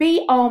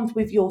armed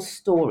with your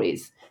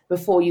stories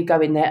before you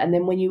go in there. And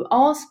then when you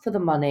ask for the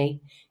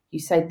money, you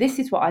say, this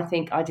is what I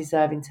think I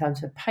deserve in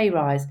terms of pay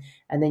rise.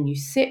 And then you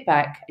sit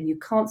back, and you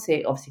can't see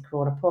it, obviously, because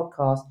we're on a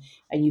podcast,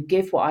 and you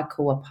give what I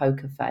call a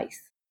poker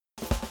face.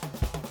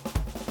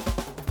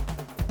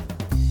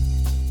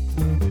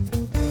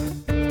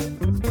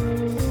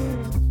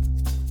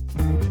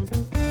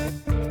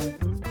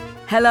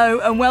 Hello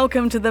and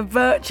welcome to the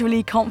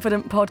Virtually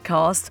Confident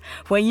podcast,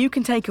 where you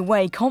can take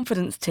away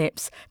confidence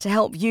tips to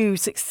help you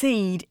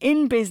succeed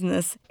in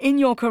business, in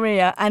your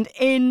career and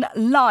in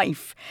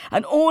life.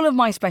 And all of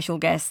my special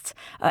guests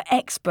are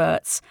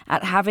experts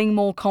at having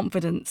more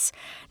confidence.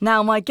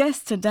 Now, my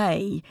guest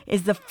today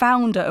is the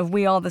founder of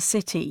We Are the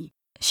City.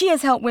 She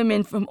has helped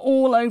women from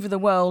all over the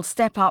world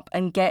step up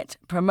and get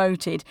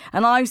promoted.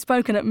 And I've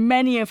spoken at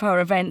many of her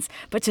events,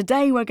 but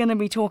today we're going to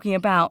be talking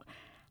about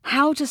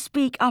how to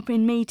speak up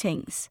in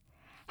meetings,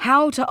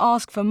 how to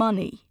ask for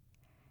money.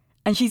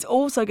 And she's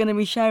also going to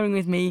be sharing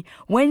with me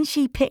when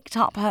she picked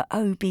up her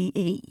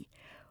OBE,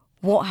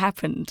 what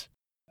happened.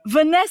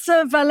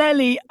 Vanessa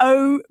Vallely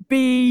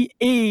OBE,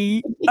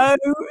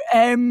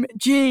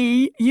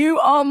 OMG, you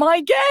are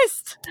my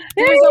guest.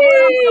 Hey!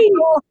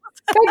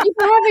 Thank you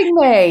for having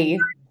me.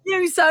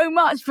 Thank you so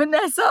much,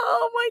 Vanessa.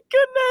 Oh my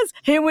goodness.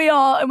 Here we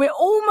are, and we're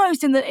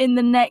almost in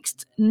the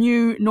next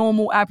new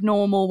normal,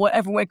 abnormal,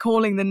 whatever we're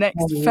calling the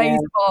next phase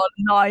of our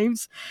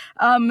lives.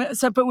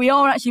 But we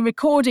are actually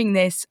recording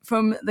this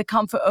from the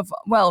comfort of,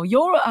 well,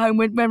 you're at home.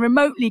 We're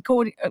remotely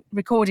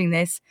recording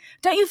this.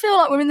 Don't you feel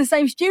like we're in the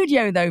same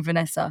studio though,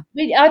 Vanessa?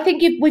 I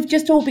think we've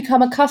just all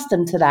become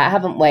accustomed to that,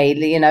 haven't we?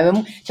 You know,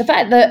 and the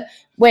fact that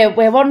we're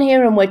on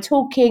here and we're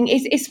talking,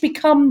 it's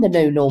become the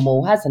new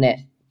normal, hasn't it?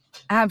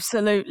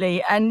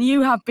 Absolutely. And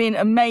you have been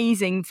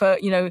amazing for,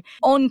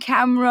 on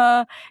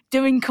camera,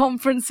 doing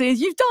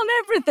conferences. You've done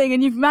everything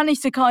and you've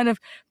managed to kind of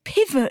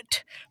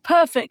pivot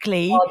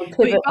perfectly.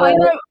 But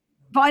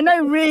I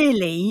know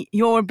really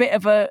you're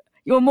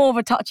more of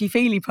a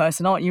touchy-feely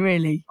person, aren't you,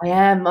 really? I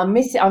am. I'm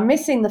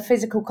missing the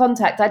physical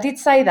contact. I did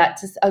say that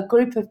to a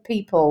group of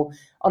people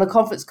on a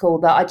conference call,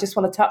 that I just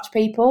want to touch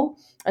people,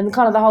 and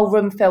kind of the whole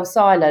room fell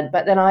silent.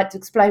 But then I had to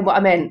explain what I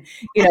meant.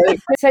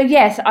 So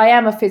yes, I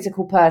am a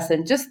physical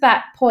person. Just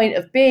that point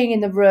of being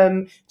in the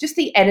room, just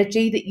the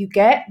energy that you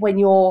get when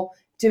you're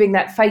doing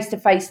that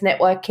face-to-face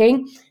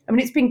networking. I mean,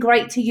 it's been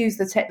great to use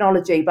the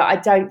technology, but I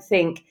don't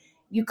think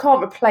you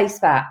can't replace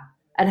that,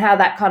 and how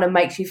that kind of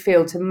makes you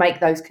feel to make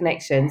those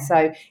connections.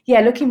 So, yeah,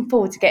 looking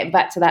forward to getting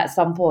back to that at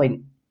some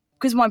point.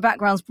 Because my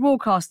background's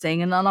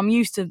broadcasting and I'm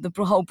used to the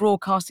whole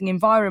broadcasting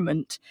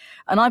environment.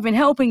 And I've been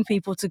helping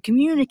people to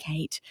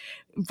communicate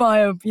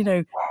via,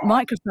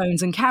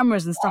 microphones and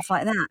cameras and stuff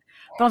like that.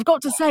 But I've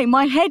got to say,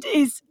 my head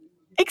is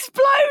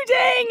exploding.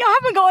 I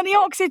haven't got any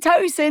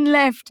oxytocin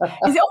left.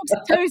 Is it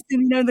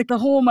oxytocin, the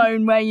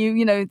hormone where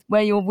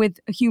where you're with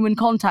a human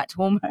contact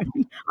hormone?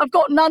 I've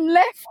got none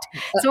left.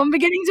 So I'm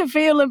beginning to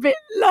feel a bit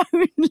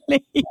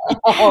lonely.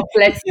 Oh,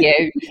 bless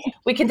you.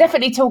 We can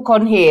definitely talk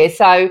on here.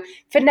 So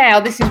for now,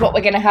 this is what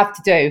we're going to have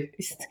to do.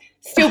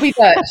 Still be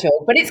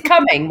virtual, but it's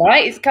coming,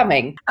 right? It's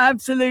coming.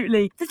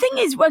 Absolutely. The thing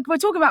is, we're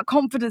talking about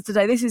confidence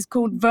today. This is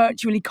called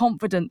Virtually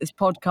Confident, this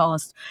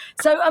podcast.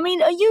 So, I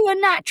mean, are you a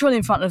natural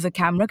in front of the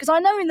camera? Because I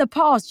know in the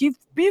past you've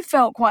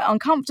felt quite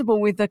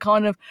uncomfortable with the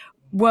kind of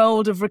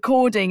world of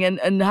recording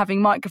and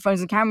having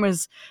microphones and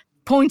cameras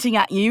pointing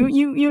at you.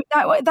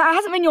 That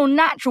hasn't been your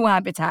natural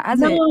habitat,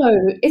 has it? No,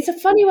 it's a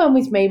funny one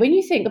with me. When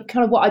you think of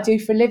kind of what I do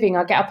for a living,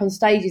 I get up on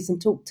stages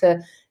and talk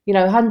to,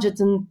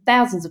 hundreds and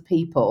thousands of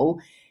people.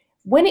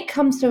 When it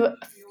comes to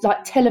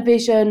like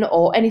television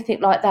or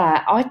anything like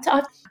that, I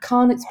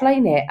can't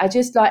explain it. I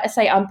just, like I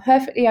say, I'm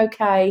perfectly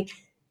okay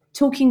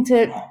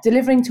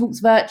delivering talks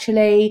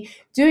virtually,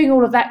 doing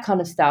all of that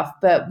kind of stuff.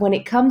 But when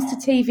it comes to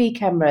TV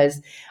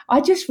cameras, I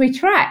just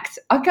retract.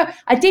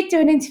 I did do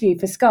an interview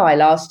for Sky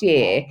last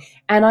year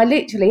and I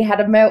literally had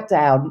a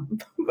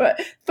meltdown.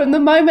 But from the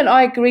moment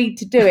I agreed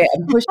to do it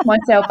and pushed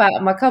myself out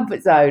of my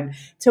comfort zone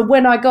to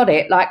when I got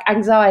it, like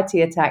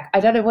anxiety attack. I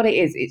don't know what it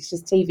is. It's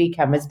just TV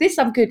cameras. This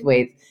I'm good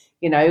with,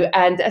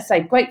 and I say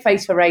great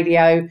face for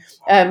radio.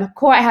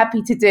 Quite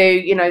happy to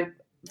do,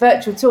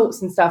 virtual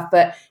talks and stuff,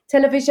 but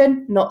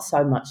television, not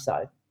so much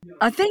so.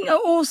 I think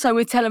also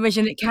with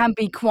television, it can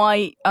be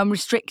quite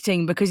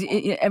restricting because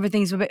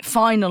everything's a bit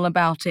final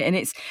about it. And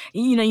it's,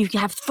 you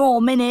have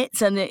 4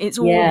 minutes and it's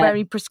all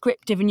very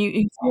prescriptive. And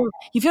you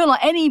feel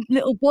like any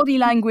little body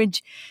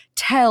language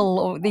tell,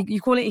 or you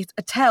call it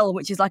a tell,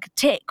 which is like a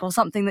tick or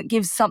something that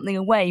gives something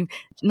away,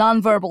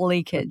 non-verbal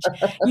leakage.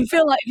 You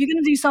feel like if you're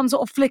going to do some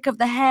sort of flick of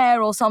the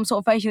hair or some sort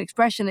of facial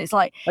expression, it's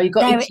like... Oh, you've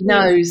got itchy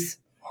nose.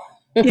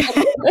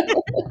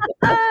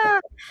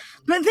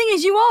 But the thing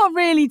is, you are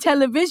really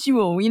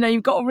televisual.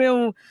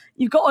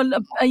 You've got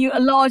a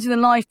larger than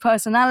life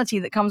personality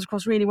that comes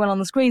across really well on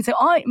the screen. So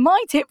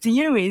my tip to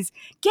you is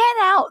get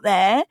out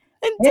there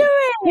And do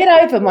it.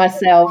 Get over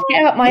myself.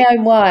 Get out my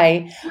own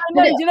way. I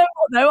know. Do you know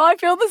what, though? I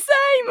feel the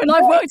same. And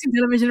I've worked in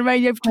television and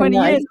radio for I 20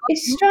 know. years.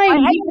 It's I strange,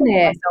 hate isn't holding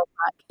it? myself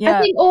back. I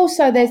Yeah. think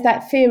also there's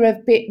that fear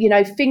of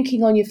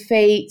thinking on your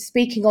feet,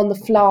 speaking on the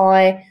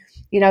fly.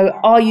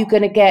 Are you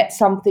going to get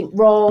something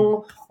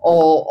wrong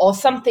or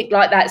something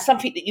like that?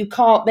 Something that you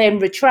can't then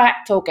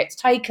retract or gets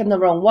taken the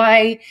wrong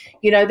way.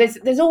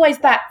 There's always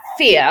that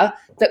fear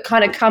that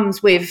kind of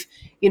comes with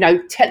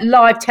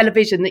live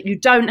television that you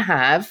don't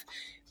have.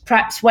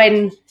 Perhaps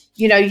when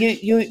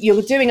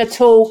you're doing a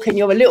talk and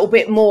you're a little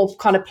bit more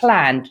kind of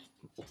planned.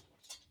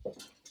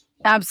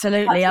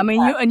 Absolutely. I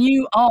mean,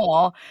 you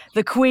are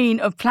the queen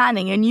of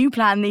planning, and you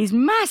plan these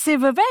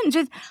massive events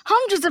with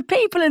hundreds of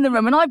people in the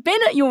room. And I've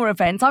been at your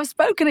events, I've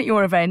spoken at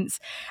your events,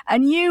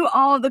 and you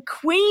are the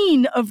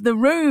queen of the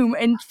room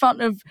in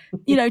front of,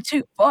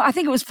 I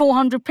think it was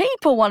 400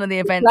 people, one of the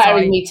events.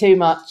 Flattering me too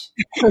much.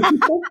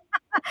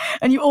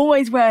 And you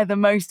always wear the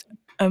most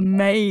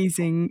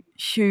amazing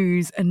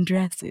shoes and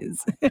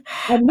dresses.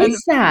 I miss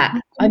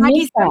that.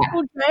 Maggie's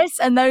dress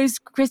and those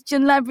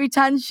Christian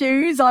Louboutin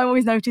shoes. I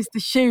always notice the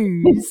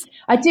shoes.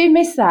 I do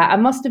miss that. I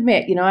must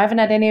admit, I haven't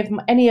had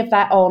any of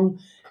that on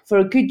for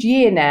a good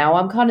year now.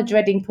 I'm kind of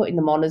dreading putting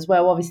them on as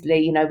well,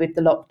 obviously, with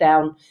the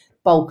lockdown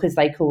bulk, as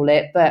they call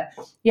it. But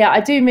yeah,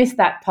 I do miss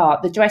that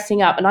part, the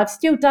dressing up. And I've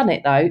still done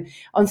it, though,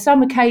 on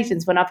some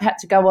occasions when I've had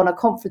to go on a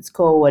conference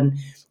call and,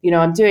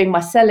 I'm doing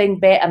my selling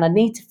bit and I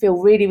need to feel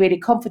really, really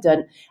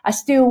confident. I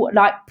still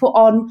put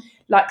on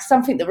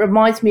something that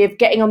reminds me of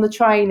getting on the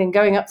train and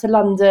going up to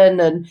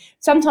London. And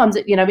sometimes,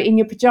 in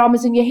your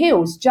pajamas and your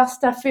heels, just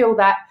to feel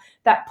that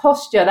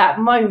posture, that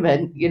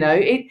moment,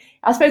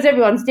 I suppose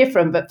everyone's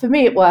different, but for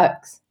me, it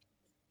works.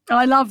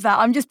 I love that.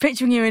 I'm just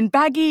picturing you in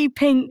baggy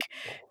pink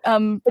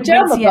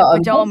pajamas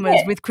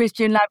with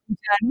Christian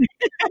Louboutin,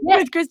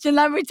 with Christian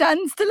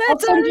Louboutin stilettos. I'll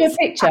send you a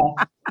picture.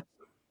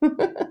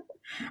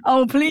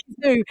 Oh, please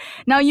do.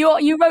 Now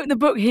you wrote the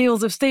book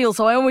Heels of Steel,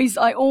 so I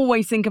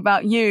always think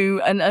about you,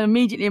 and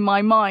immediately in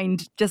my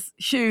mind just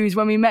shoes.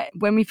 When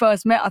we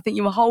first met, I think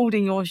you were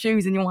holding your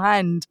shoes in your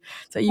hand,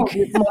 so you're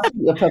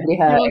probably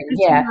hurting.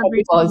 Yeah,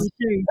 it was.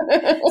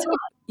 So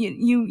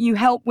you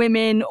help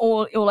women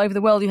all over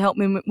the world. You help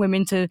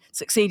women to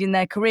succeed in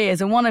their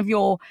careers, and one of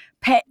your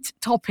pet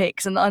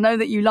topics, and I know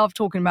that you love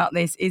talking about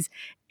this, is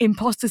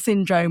imposter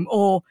syndrome,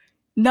 or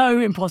no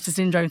imposter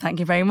syndrome.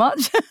 Thank you very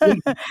much.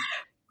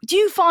 Do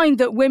you find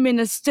that women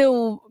are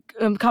still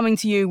coming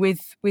to you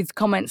with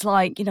comments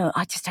like,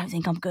 I just don't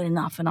think I'm good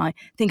enough and I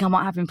think I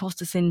might have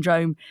imposter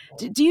syndrome?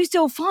 Do you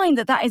still find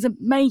that is a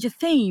major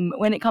theme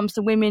when it comes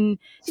to women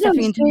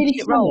stepping into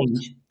leadership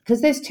roles? Because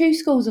there's two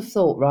schools of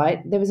thought,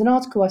 right? There was an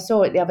article I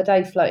saw it the other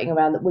day floating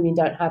around that women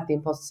don't have the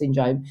imposter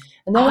syndrome.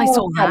 And I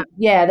saw that.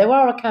 Yeah, there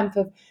are a camp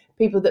of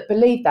people that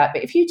believe that.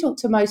 But if you talk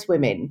to most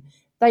women,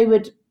 they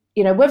would,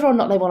 whether or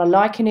not they want to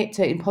liken it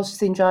to imposter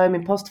syndrome,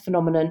 imposter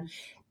phenomenon,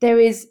 there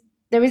is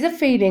a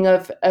feeling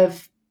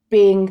of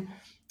being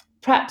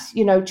perhaps,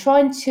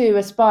 trying to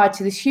aspire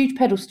to this huge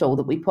pedestal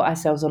that we put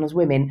ourselves on as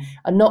women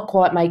and not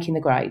quite making the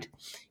grade.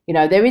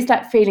 There is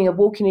that feeling of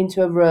walking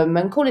into a room,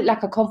 and call it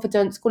lack of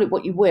confidence, call it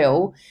what you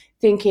will,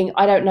 thinking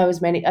I don't know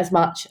as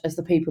much as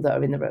the people that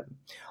are in the room,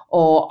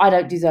 or I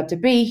don't deserve to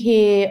be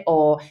here,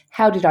 or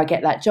how did I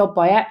get that job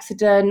by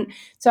accident?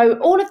 So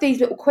all of these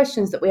little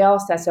questions that we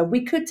asked ourselves,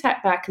 we could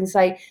tap back and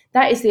say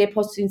that is the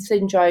imposter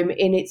syndrome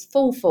in its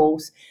full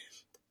force.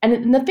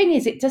 And the thing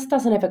is, it just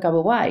doesn't ever go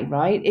away,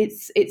 right?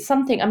 It's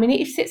something,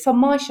 it sits on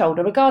my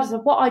shoulder, regardless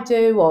of what I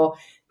do or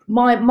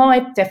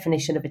my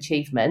definition of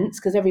achievements,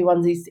 because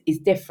everyone's is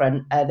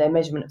different, their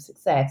measurement of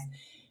success.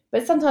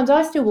 But sometimes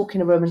I still walk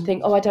in a room and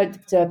think, I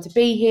don't deserve to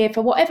be here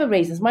for whatever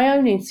reasons, my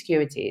own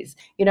insecurities.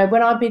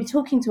 When I've been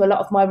talking to a lot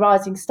of my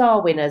Rising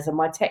Star winners and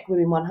my Tech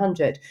Women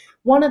 100,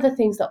 one of the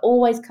things that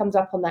always comes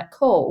up on that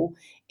call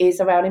is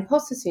around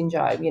imposter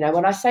syndrome.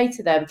 When I say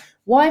to them,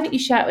 why haven't you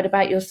shouted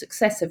about your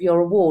success of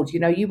your award?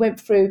 You went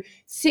through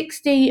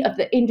 60 of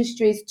the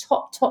industry's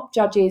top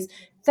judges,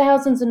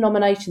 thousands of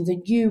nominations,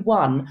 and you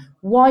won.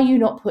 Why are you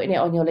not putting it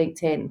on your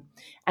LinkedIn?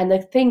 And the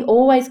thing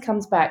always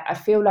comes back, I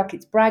feel like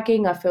it's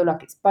bragging, I feel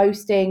like it's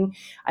boasting,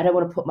 I don't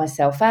want to put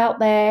myself out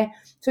there.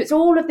 So it's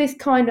all of this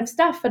kind of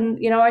stuff. And,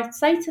 I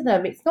say to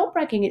them, it's not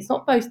bragging, it's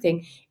not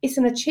boasting, it's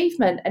an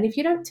achievement. And if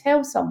you don't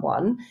tell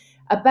someone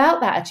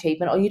about that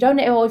achievement,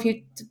 or if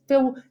you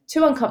feel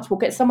too uncomfortable,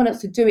 get someone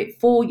else to do it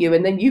for you,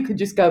 and then you can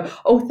just go,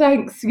 oh,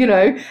 thanks,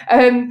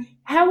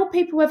 how will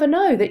people ever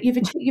know that you've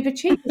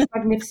achieved this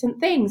magnificent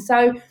thing?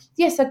 So,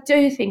 yes, I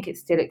do think it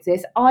still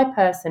exists. I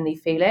personally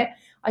feel it.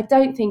 I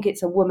don't think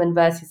it's a woman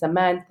versus a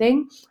man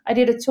thing. I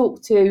did a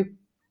talk to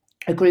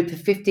a group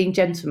of 15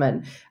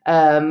 gentlemen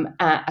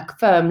at a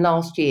firm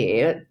last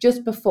year,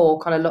 just before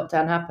kind of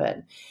lockdown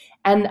happened.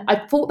 And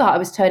I thought that I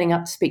was turning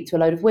up to speak to a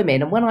load of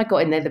women. And when I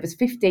got in there was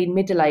 15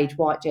 middle-aged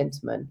white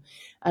gentlemen.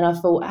 And I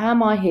thought, how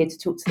am I here to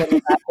talk to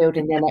them about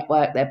building their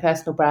network, their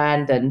personal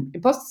brand and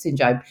imposter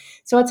syndrome?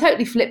 So I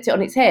totally flipped it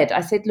on its head. I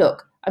said,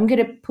 look, I'm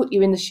going to put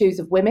you in the shoes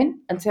of women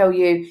and tell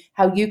you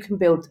how you can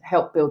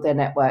help build their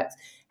networks,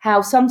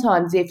 how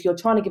sometimes if you're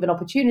trying to give an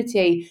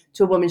opportunity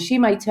to a woman, she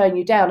may turn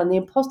you down, and the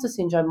imposter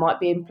syndrome might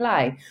be in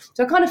play.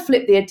 So I kind of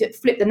flipped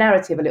the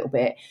narrative a little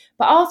bit.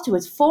 But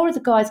afterwards, 4 of the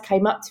guys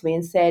came up to me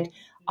and said,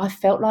 I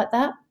felt like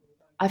that.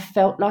 I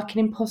felt like an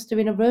imposter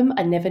in a room.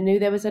 I never knew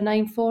there was a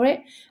name for it.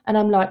 And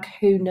I'm like,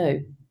 who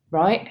knew?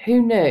 Right?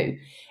 Who knew?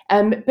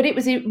 But it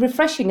was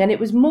refreshing. And it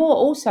was more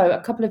also a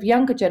couple of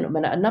younger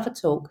gentlemen at another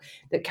talk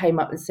that came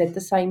up and said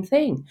the same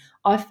thing.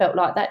 I felt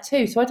like that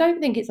too. So I don't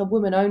think it's a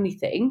woman only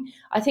thing.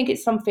 I think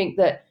it's something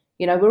that,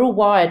 we're all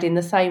wired in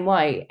the same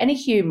way. Any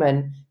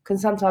human can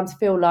sometimes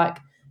feel like,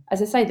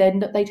 as I say,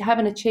 they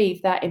haven't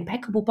achieved that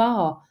impeccable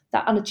bar,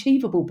 that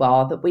unachievable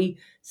bar that we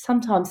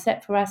sometimes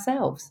set for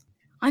ourselves.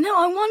 I know.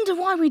 I wonder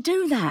why we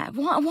do that.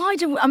 Why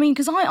do we, I mean?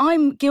 Because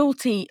I'm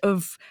guilty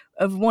of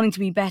wanting to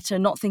be better,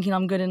 not thinking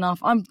I'm good enough.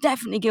 I'm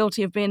definitely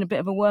guilty of being a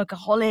bit of a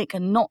workaholic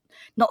and not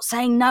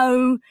saying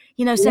no.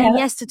 Saying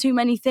yes to too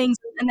many things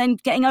and then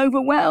getting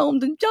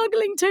overwhelmed and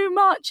juggling too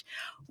much.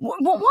 Why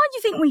do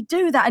you think we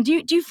do that? And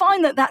do you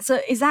find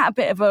that is that a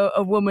bit of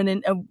a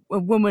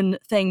woman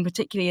thing,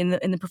 particularly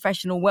in the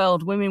professional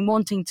world? Women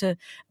wanting to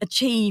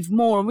achieve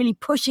more and really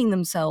pushing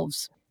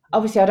themselves.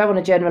 Obviously, I don't want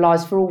to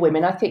generalise for all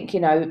women. I think,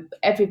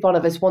 every one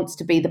of us wants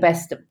to be the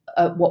best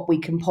at what we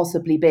can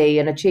possibly be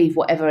and achieve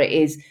whatever it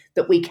is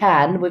that we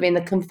can within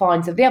the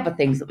confines of the other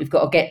things that we've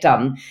got to get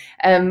done.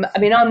 I'm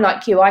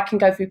like you. I can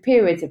go through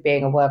periods of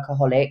being a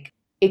workaholic.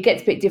 It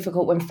gets a bit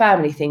difficult when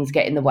family things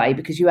get in the way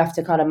because you have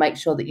to kind of make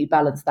sure that you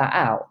balance that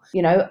out.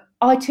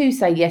 I too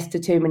say yes to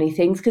too many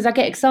things because I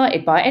get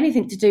excited by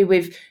anything to do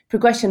with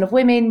progression of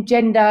women,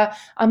 gender.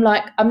 I'm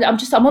like, I'm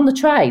on the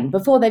train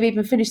before they've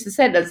even finished the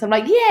sentence. I'm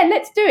like, yeah,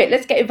 let's do it.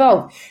 Let's get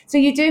involved. So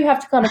you do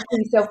have to kind of pull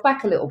yourself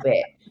back a little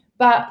bit.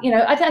 But,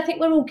 I think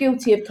we're all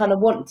guilty of kind of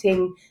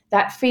wanting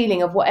that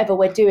feeling of whatever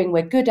we're doing,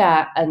 we're good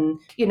at. And,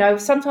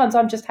 sometimes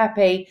I'm just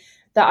happy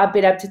that I've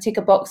been able to tick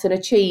a box and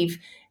achieve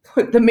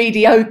the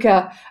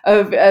mediocre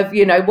of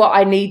what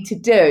I need to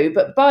do.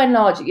 But by and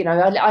large,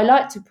 I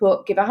like to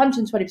give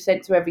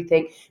 120% to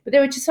everything, but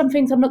there are just some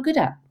things I'm not good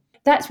at.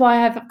 That's why I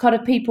have kind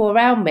of people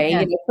around me.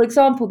 Yeah. For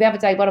example, the other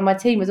day, one of my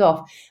team was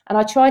off and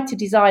I tried to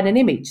design an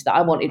image that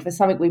I wanted for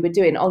something we were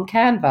doing on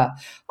Canva.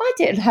 I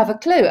didn't have a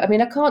clue. I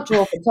mean, I can't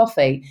draw for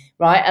toffee,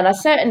 right? And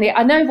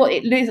I know what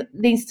it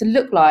needs to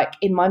look like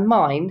in my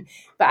mind,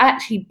 but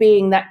actually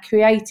being that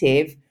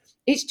creative,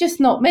 it's just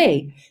not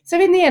me. So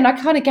in the end, I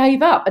kind of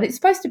gave up, and it's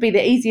supposed to be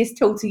the easiest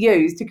tool to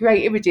use to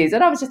create images.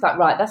 And I was just like,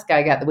 right, that's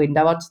going out the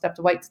window. I'll just have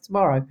to wait till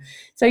tomorrow.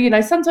 So,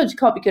 sometimes you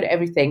can't be good at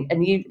everything.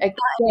 And you,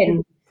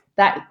 again,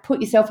 that put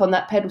yourself on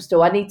that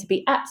pedestal. I need to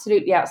be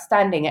absolutely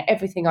outstanding at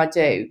everything I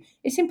do.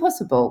 It's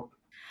impossible.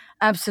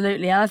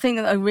 Absolutely. And I think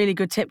a really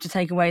good tip to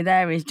take away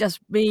there is just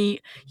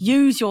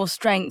use your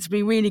strengths,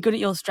 be really good at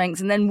your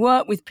strengths, and then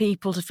work with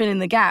people to fill in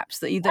the gaps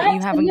that you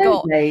haven't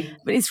got.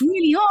 But it's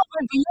really hard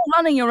when you're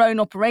running your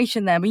own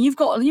operation there. But you've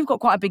got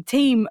quite a big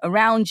team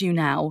around you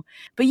now.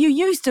 But you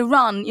used to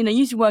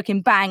work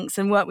in banks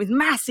and work with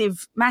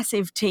massive,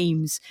 massive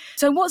teams.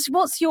 So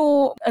what's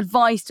your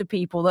advice to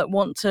people that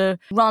want to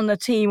run a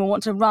team or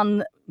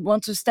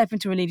want to step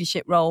into a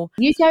leadership role?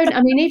 You don't,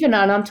 even,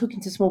 and I'm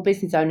talking to small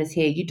business owners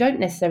here, you don't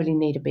necessarily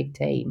need a big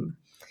team,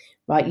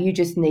 right? You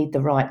just need the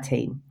right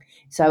team.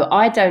 So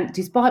I don't,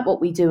 despite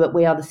what we do at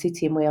We Are the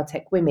City and We Are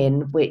Tech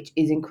Women, which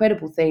is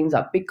incredible things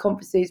like big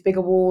conferences, big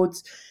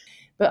awards,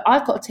 but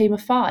I've got a team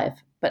of 5,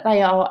 but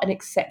they are an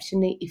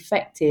exceptionally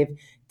effective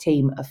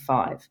team of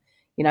 5.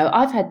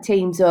 I've had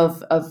teams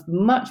of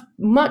much,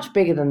 much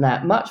bigger than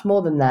that, much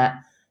more than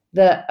that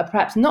are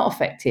perhaps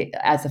not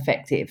as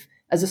effective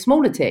as a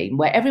smaller team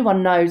where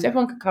everyone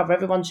can cover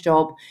everyone's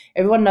job,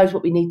 everyone knows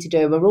what we need to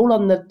do. We're all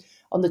on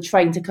the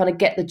train to kind of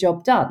get the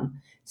job done.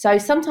 So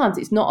sometimes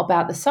it's not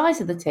about the size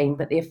of the team,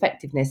 but the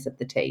effectiveness of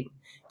the team.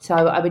 So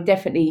I would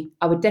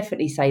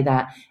definitely say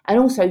that. And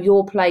also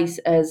your place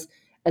as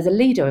a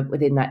leader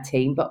within that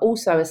team, but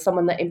also as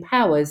someone that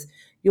empowers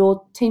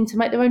your team to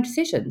make their own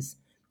decisions.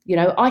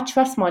 I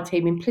trust my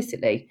team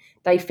implicitly.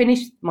 They finish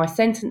my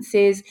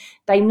sentences.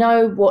 They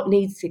know what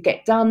needs to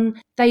get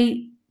done.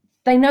 They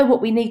know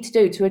what we need to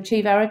do to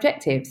achieve our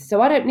objectives.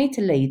 So I don't need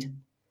to lead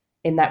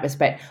in that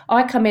respect.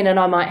 I come in and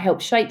I might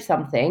help shape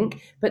something,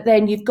 but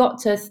then you've got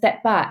to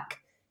step back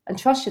and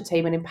trust your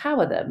team and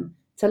empower them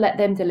to let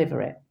them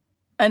deliver it.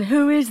 And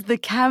who is the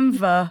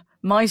Canva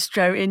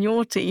maestro in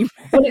your team?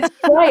 Well, it's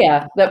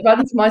Freya that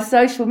runs my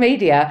social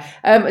media.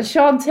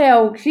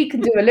 Chantel, she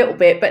can do a little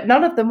bit, but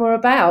none of them were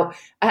about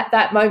at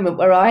that moment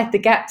where I had the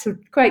gap to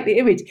create the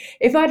image.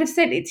 If I'd have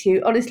sent it to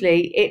you,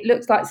 honestly, it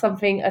looks like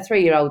something a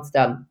 3-year-old's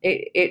done.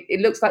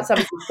 It looks like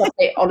somebody stuck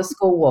it on a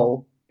school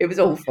wall. It was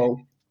awful.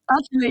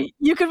 Actually,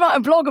 you could write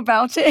a blog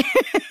about it.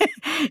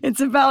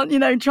 It's about,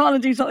 trying to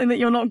do something that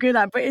you're not good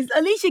at, but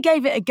at least you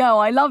gave it a go.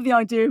 I love the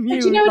idea of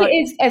you. Do you know what it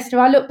is, Esther?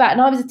 I look back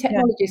and I was a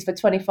technologist for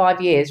 25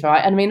 years, right?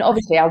 And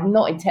obviously I'm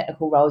not in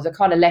technical roles. I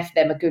kind of left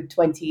them a good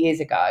 20 years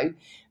ago.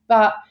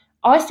 But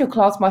I still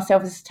class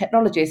myself as a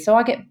technologist, so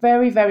I get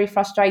very, very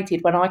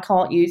frustrated when I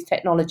can't use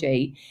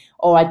technology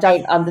or I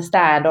don't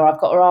understand or I've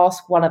got to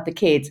ask one of the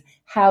kids,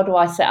 how do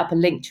I set up a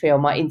link tree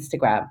on my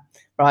Instagram?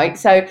 Right.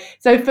 So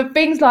for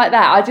things like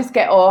that, I just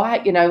get,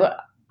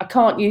 I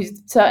can't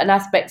use certain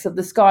aspects of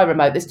the Sky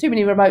remote. There's too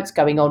many remotes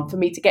going on for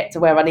me to get to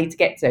where I need to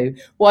get to.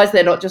 Why is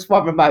there not just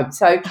one remote?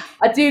 So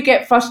I do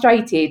get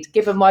frustrated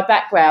given my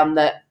background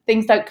that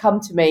things don't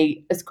come to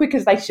me as quick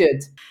as they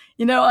should.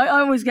 I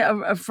always get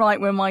a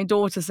fright when my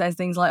daughter says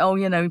things like,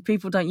 oh,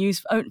 people don't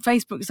use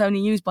Facebook, is only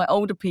used by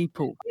older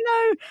people,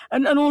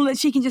 and all that.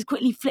 She can just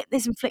quickly flip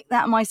this and flick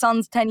that. And my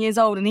son's 10 years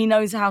old and he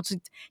knows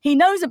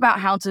about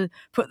how to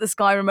put the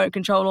Sky remote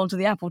control onto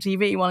the Apple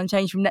TV one and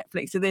change from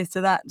Netflix to this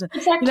to that.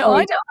 Exactly.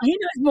 He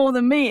knows more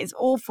than me. It's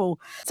awful.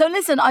 So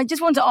listen, I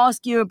just want to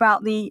ask you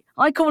about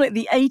I call it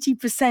the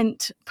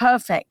 80%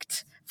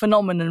 perfect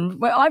phenomenon,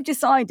 where I've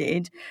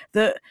decided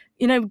that,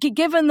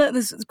 given that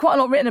there's quite a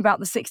lot written about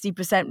the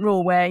 60%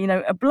 rule,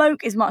 where, a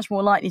bloke is much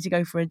more likely to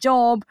go for a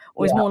job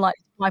or is more likely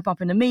to pipe up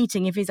in a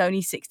meeting if he's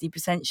only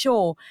 60%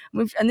 sure.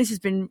 And this has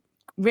been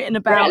written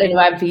about rattling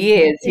around for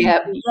years. Yeah.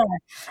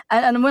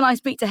 And when I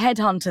speak to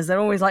headhunters, they're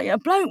always like,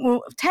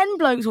 10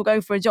 blokes will go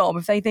for a job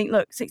if they think,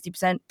 look,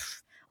 60%,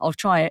 I'll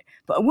try it.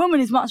 But a woman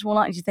is much more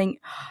likely to think,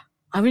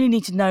 I really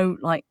need to know,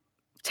 like,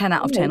 10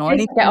 out of 10, or I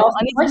need to know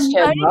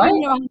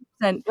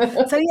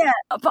 100%. So yeah,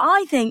 but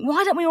I think,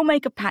 why don't we all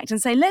make a pact and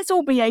say, let's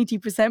all be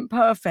 80%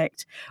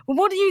 perfect? Well,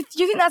 what do you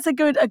think that's a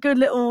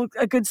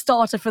good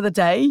starter for the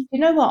day? You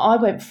know what? I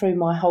went through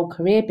my whole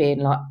career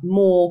being like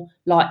more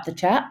like the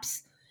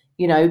chaps.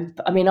 I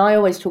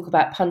always talk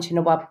about punching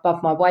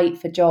above my weight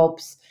for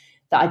jobs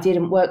that I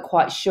didn't work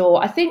quite sure.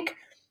 I think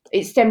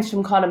it stems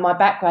from kind of my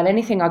background.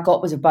 Anything I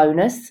got was a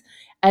bonus.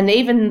 And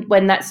even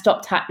when that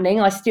stopped happening,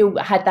 I still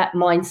had that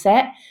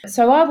mindset.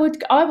 So I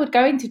would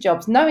go into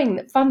jobs knowing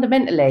that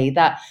fundamentally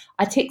that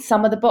I ticked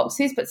some of the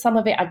boxes, but some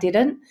of it I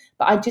didn't.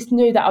 But I just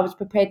knew that I was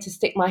prepared to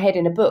stick my head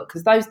in a book,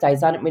 because those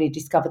days I hadn't really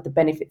discovered the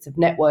benefits of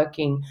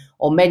networking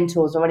or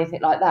mentors or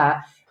anything like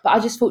that. But I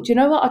just thought, you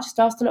know what? I just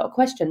asked a lot of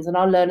questions and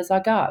I'll learn as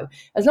I go.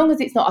 As long as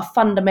it's not a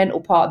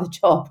fundamental part of the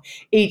job,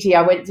 e.g.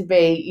 I went to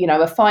be,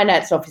 a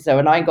finance officer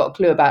and I ain't got a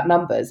clue about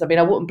numbers. I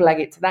wouldn't blag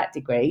it to that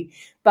degree.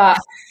 But,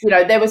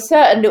 there were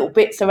certain little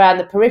bits around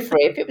the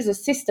periphery. If it was a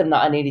system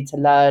that I needed to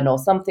learn or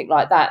something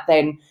like that,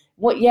 then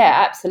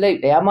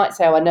absolutely. I might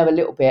say, I know a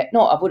little bit.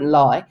 I wouldn't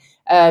lie.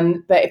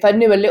 But if I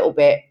knew a little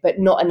bit, but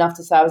not enough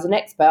to say I was an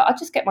expert, I'd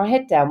just get my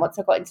head down once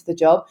I got into the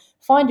job,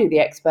 find who the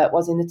expert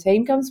was in the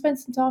team, go and spend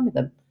some time with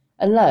them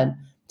and learn.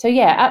 So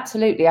yeah,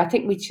 absolutely. I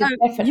think we should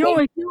definitely.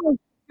 You're a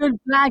good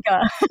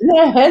blagger.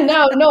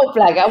 No, not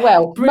blagger.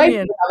 Well, brilliant. Maybe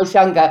when I was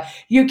younger,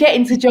 you get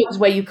into jobs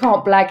where you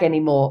can't blag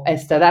anymore,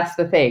 Esther. That's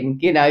the thing.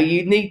 You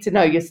need to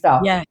know your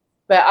stuff. Yeah.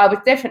 But I was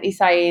definitely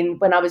saying,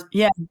 when I was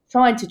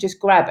trying to just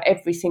grab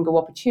every single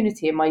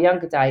opportunity in my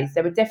younger days,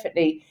 there were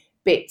definitely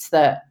bits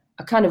that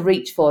I kind of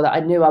reached for that I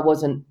knew I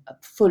wasn't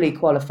fully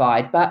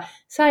qualified. But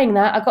saying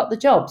that, I got the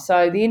job.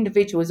 So the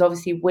individual was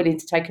obviously willing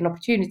to take an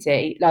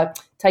opportunity,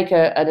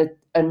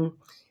 and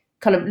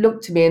kind of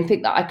look to me and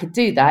think that I could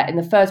do that in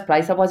the first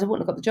place. Otherwise, I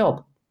wouldn't have got the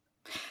job.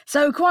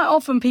 So quite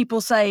often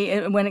people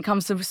say, when it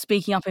comes to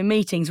speaking up in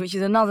meetings, which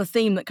is another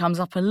theme that comes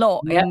up a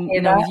lot with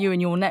you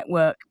and your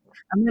network.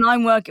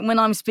 And when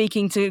I'm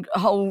speaking to a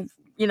whole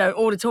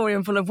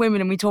auditorium full of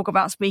women and we talk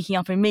about speaking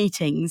up in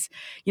meetings,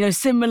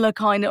 similar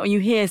kind of, or you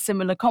hear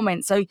similar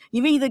comments. So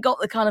you've either got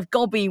the kind of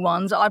gobby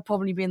ones. I'd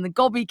probably be in the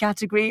gobby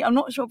category. I'm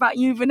not sure about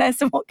you,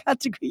 Vanessa, what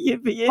category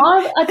you'd be in.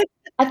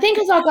 I think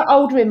as I got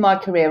older in my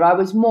career, I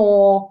was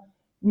more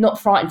not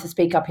frightened to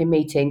speak up in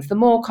meetings. The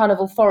more kind of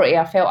authority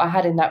I felt I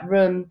had in that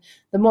room,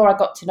 the more I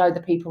got to know the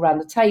people around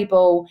the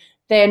table,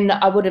 then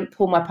I wouldn't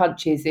pull my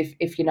punches if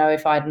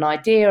I had an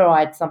idea or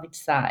I had something to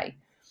say.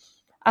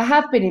 I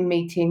have been in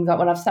meetings, like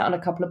when I've sat on a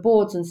couple of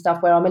boards and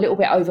stuff, where I'm a little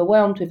bit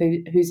overwhelmed with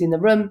who's in the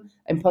room,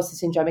 imposter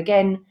syndrome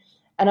again,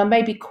 and I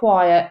may be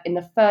quiet in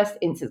the first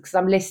instance because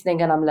I'm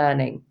listening and I'm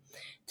learning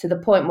to the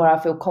point where I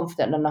feel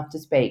confident enough to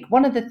speak.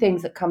 One of the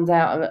things that comes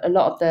out of a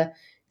lot of the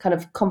kind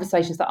of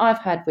conversations that I've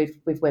had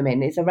with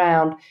women is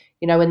around,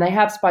 when they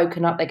have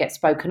spoken up, they get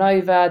spoken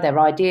over, their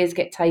ideas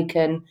get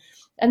taken,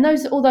 and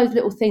all those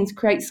little things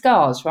create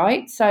scars,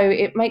 right? So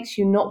it makes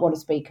you not want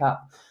to speak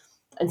up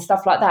and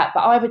stuff like that.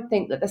 But I would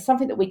think that there's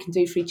something that we can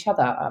do for each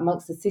other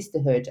amongst the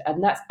sisterhood,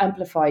 and that's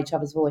amplify each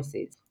other's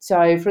voices.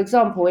 So, for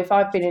example, if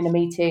I've been in a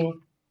meeting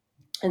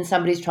and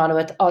somebody's trying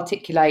to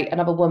articulate,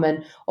 another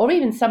woman, or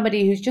even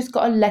somebody who's just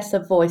got a lesser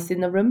voice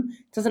in the room,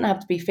 doesn't have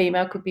to be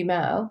female, could be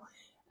male,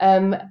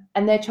 and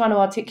they're trying to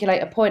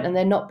articulate a point and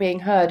they're not being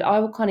heard, I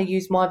will kind of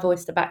use my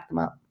voice to back them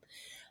up.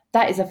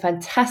 That is a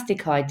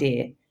fantastic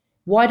idea.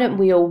 Why don't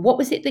we all, what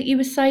was it that you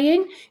were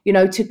saying?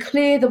 To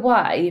clear the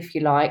way, if you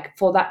like,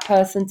 for that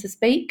person to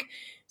speak.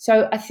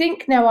 So I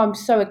think now I'm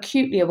so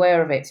acutely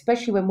aware of it,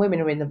 especially when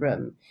women are in the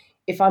room.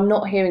 If I'm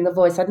not hearing the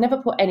voice, I'd never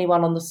put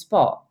anyone on the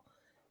spot,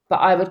 but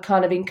I would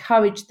kind of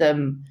encourage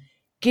them,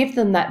 give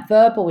them that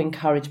verbal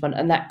encouragement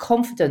and that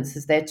confidence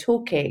as they're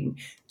talking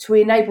to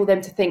enable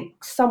them to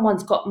think,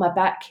 someone's got my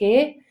back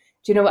here.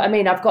 Do you know what I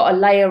mean? I've got a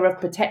layer of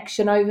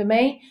protection over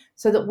me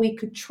so that we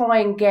could try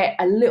and get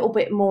a little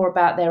bit more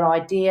about their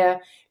idea,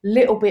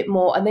 little bit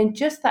more, and then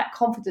just that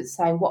confidence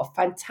saying, what a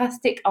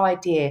fantastic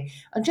idea,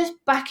 and just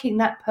backing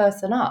that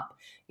person up,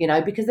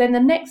 because then the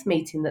next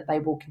meeting that they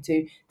walk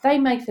into, they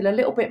may feel a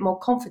little bit more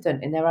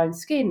confident in their own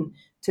skin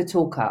to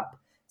talk up.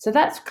 So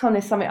that's kind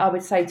of something I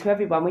would say to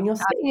everyone when you're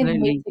sitting in the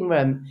Absolutely. meeting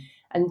room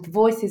and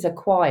voices are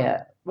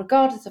quiet,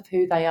 regardless of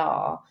who they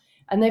are,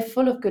 and they're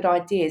full of good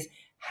ideas.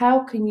 How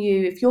can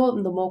you, if you're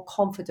the more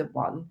confident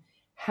one,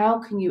 how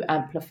can you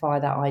amplify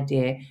that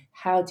idea?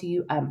 How do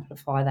you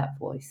amplify that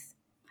voice?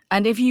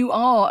 And if you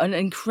are an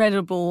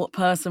incredible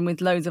person with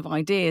loads of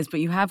ideas, but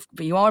you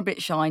are a bit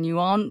shy and you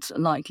aren't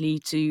likely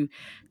to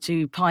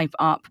pipe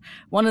up,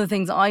 one of the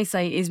things I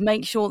say is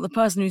make sure the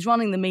person who's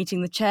running the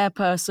meeting, the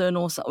chairperson,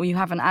 or you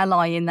have an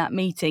ally in that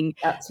meeting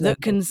that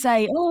Absolutely. can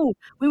say, "Oh,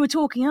 we were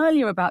talking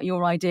earlier about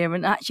your idea,"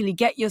 and actually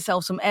get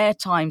yourself some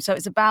airtime. So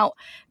it's about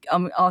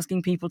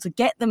asking people to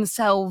get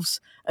themselves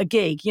a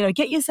gig.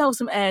 Get yourself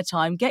some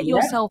airtime, get Yeah.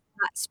 yourself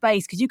that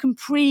space, because you can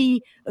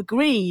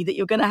pre-agree that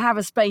you're going to have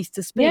a space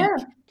to Yeah.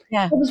 speak.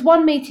 Yeah. There was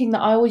one meeting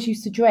that I always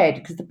used to dread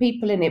because the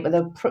people in it were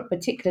the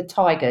particular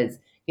tigers.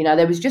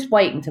 They was just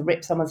waiting to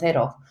rip someone's head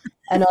off.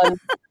 And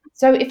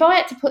so if I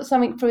had to put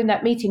something through in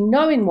that meeting,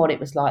 knowing what it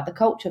was like, the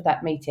culture of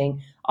that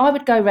meeting, I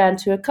would go round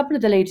to a couple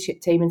of the leadership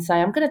team and say,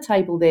 I'm going to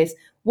table this.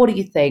 What do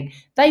you think?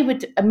 They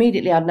would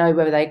immediately, I'd know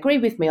whether they agree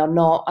with me or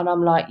not. And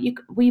I'm like,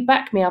 will you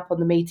back me up on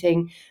the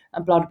meeting?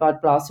 And blah, blah,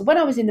 blah. So when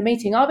I was in the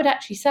meeting, I would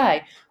actually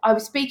say, I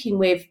was speaking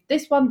with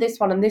this one,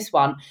 and this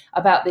one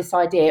about this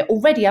idea.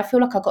 Already, I feel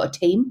like I've got a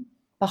team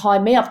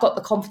behind me. I've got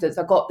the confidence.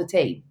 I've got the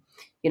team.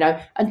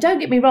 And don't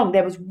get me wrong,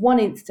 there was one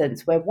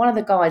instance where one of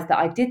the guys that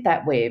I did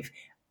that with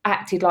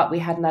acted like we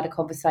hadn't had a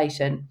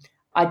conversation.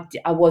 I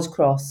was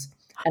cross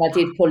and I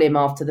did pull him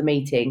after the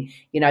meeting,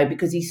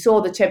 because he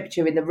saw the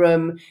temperature in the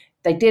room.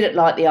 They didn't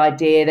like the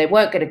idea. They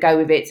weren't going to go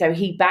with it. So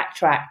he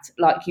backtracked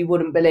like you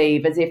wouldn't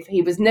believe, as if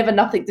he was never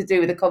nothing to do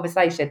with the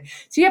conversation.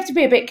 So you have to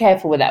be a bit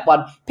careful with that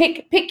one.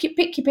 Pick your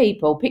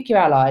people, pick your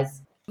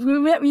allies.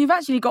 You've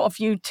actually got a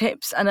few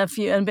tips and a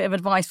bit of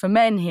advice for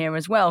men here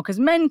as well, because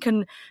men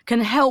can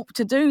help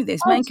to do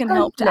this. Oh, Men can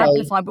help to totally.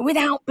 amplify, but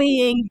without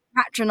being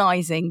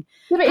patronising.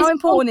 Yeah, but How it's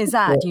important is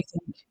that, do you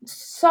think?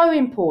 so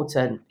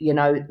important,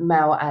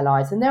 male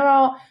allies. And there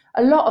are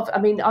a lot of,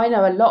 I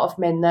know a lot of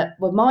men that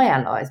were my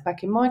allies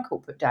back in my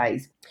corporate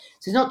days.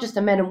 So it's not just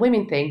a men and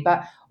women thing,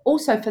 but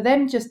also for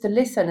them just to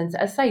listen and,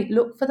 as I say,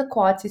 look for the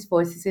quietest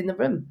voices in the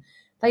room.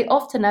 They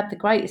often have the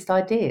greatest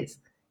ideas,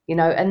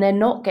 and they're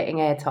not getting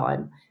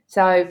airtime.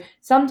 So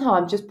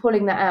sometimes just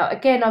pulling that out.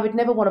 Again, I would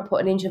never want to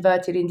put an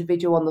introverted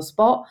individual on the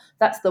spot.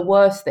 That's the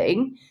worst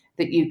thing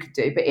that you could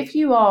do. But if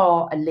you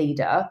are a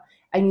leader,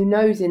 and you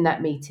know who's in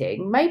that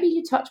meeting, maybe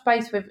you touch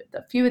base with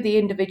a few of the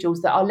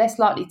individuals that are less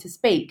likely to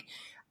speak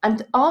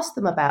and ask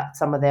them about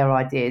some of their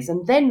ideas,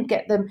 and then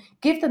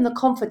give them the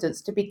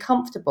confidence to be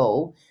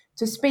comfortable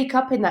to speak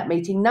up in that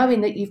meeting, knowing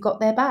that you've got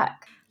their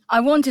back. I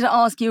wanted to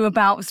ask you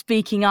about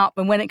speaking up,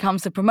 and when it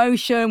comes to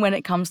promotion, when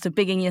it comes to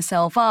bigging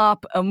yourself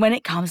up, and when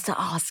it comes to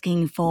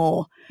asking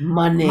for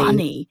Money.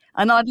 money.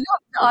 And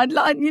I'd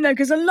like,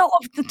 because a lot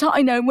of the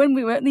time, when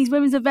we were at these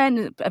women's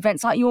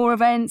events like your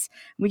events,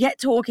 we get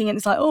talking and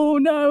it's like, oh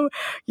no,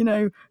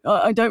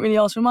 I don't really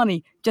ask for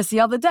money. Just the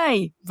other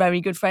day,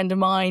 very good friend of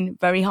mine,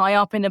 very high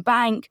up in a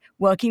bank,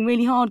 working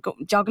really hard,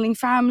 juggling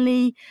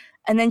family.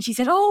 And then she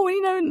said, oh,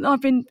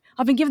 I've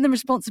been given the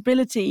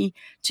responsibility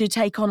to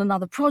take on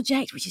another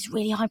project, which is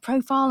really high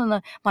profile.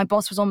 And my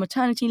boss was on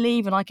maternity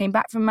leave and I came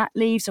back from mat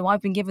leave. So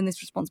I've been given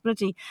this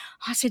responsibility.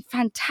 I said,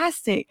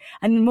 fantastic.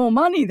 And more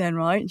money then,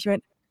 right? And she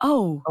went,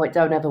 oh. Oh, it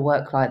don't ever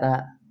work like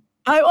that.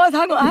 Hang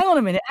on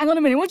a minute.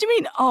 What do you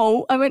mean?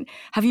 Oh, I went,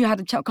 have you had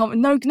a chat?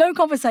 No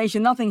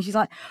conversation, nothing. She's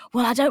like,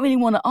 well, I don't really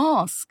want to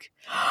ask.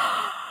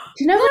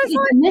 Do you know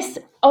what? And this,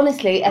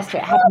 honestly, Esther,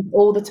 it happens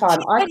all the time.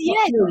 I Said can't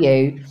yes. tell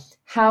you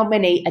how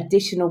many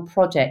additional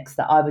projects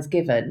that I was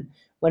given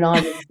when I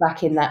was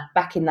back in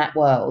that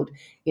world,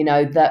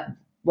 that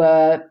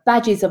were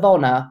badges of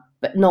honour,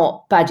 but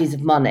not badges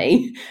of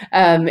money,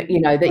 that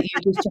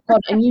you just took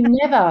on. And you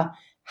never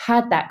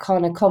had that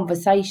kind of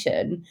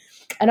conversation.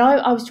 And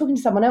I was talking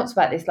to someone else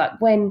about this, like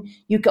when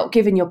you got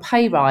given your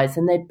pay rise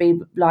and they'd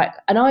be like,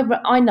 and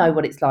I know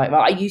what it's like,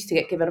 right? I used to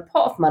get given a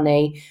pot of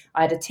money.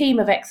 I had a team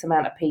of X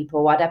amount of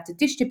people. I'd have to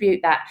distribute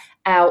that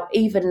out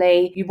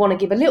evenly. You want to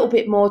give a little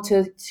bit more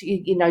to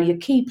your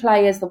key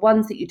players, the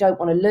ones that you don't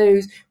want to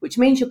lose, which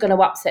means you're going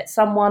to upset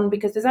someone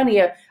because there's only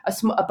a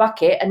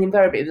bucket, and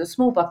invariably it was a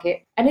small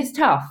bucket, and it's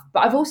tough.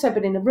 But I've also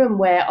been in a room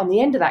where on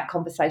the end of that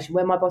conversation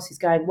where my boss is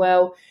going,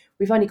 well,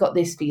 we've only got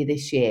this for you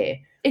this year.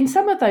 In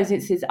some of those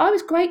instances, I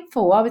was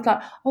grateful. I was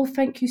like, oh,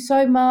 thank you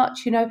so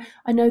much.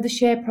 I know the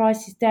share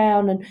price is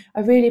down and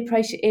I really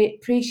appreciate,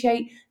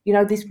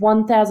 this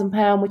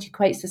 £1,000, which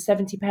equates to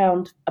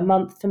 £70 a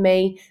month for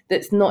me.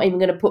 That's not even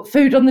going to put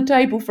food on the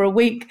table for a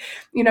week,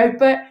 but you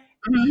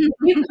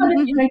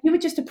kind of, you were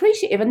just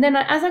appreciative. And then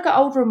as I got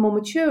older and more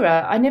mature,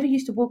 I never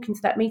used to walk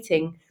into that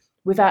meeting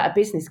without a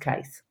business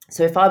case.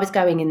 So if I was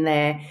going in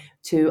there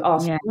to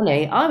ask Yeah. for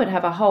money, I would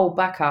have a whole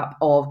backup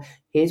of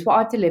here's what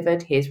I've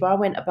delivered, here's where I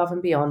went above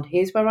and beyond,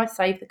 here's where I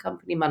saved the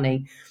company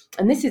money.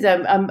 And this is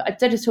I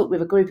did a talk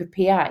with a group of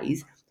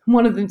PAs.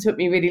 One of them took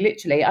me really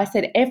literally. I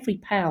said, every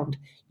pound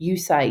you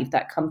save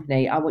that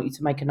company, I want you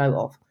to make a note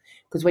of.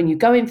 Because when you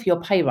go in for your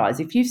pay rise,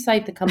 if you've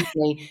saved the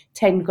company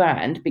 10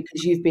 grand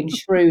because you've been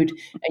shrewd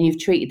and you've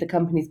treated the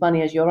company's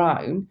money as your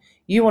own,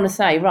 you want to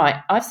say, right,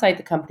 I've saved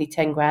the company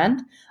 10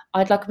 grand.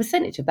 I'd like a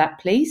percentage of that,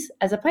 please,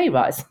 as a pay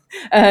rise.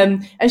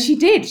 And she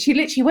did. She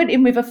literally went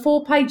in with a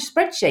 4-page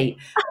spreadsheet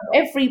of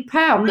every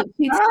pound that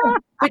she'd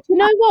spent. But you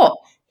know what?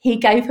 He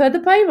gave her the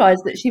pay rise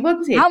that she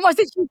wanted. How much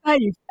did she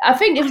pay? I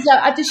think it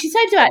was, she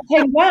saved about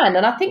 10 grand,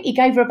 and I think he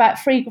gave her about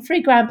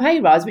three grand pay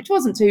rise, which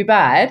wasn't too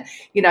bad,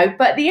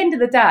 but at the end of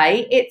the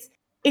day, it's,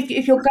 if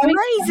you're That's going to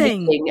a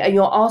amazing. meeting and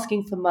you're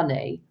asking for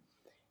money,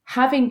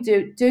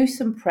 do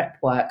some prep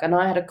work. And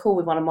I had a call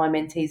with one of my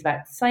mentees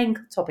about the same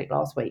topic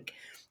last week.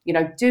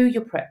 Do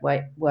your prep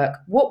work.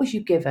 What was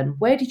you given?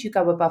 Where did you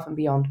go above and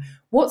beyond?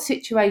 What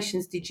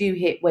situations did you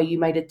hit where you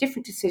made a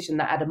different decision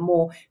that had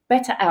a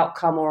better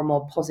outcome or a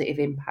more positive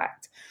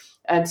impact?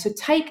 And so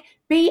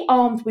be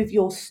armed with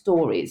your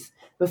stories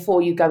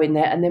before you go in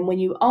there. And then when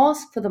you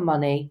ask for the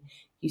money,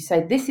 you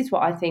say, this is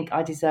what I think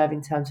I deserve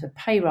in terms of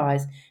pay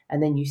rise.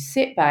 And then you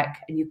sit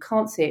back, and you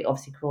can't see it,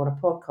 obviously, because we're on a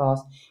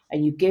podcast,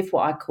 and you give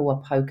what I call a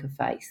poker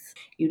face.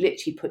 You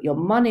literally put your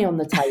money on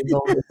the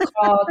table, your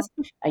cards,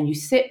 and you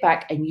sit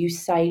back and you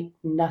say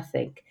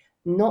nothing,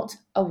 not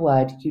a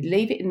word. You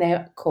leave it in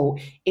there cool.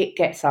 It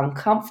gets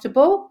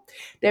uncomfortable.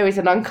 There is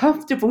an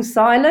uncomfortable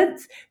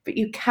silence, but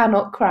you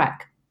cannot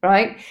crack,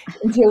 right?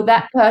 Until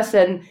that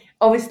person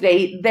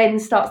obviously then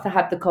starts to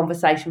have the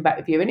conversation back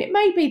with you. And it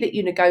may be that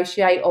you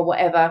negotiate or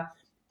whatever.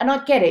 And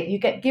I get it. You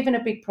get given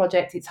a big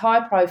project. It's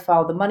high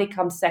profile. The money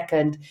comes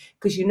second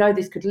because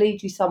this could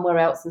lead you somewhere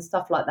else and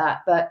stuff like that.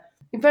 But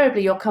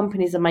invariably, your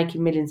companies are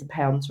making millions of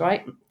pounds,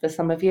 right? For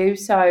some of you.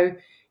 So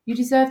you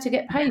deserve to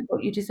get paid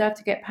what you deserve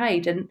to get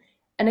paid. And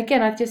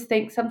again, I just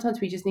think sometimes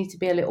we just need to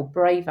be a little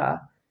braver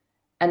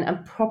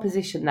and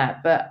proposition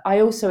that. But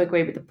I also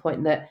agree with the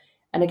point that,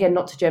 and again,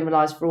 not to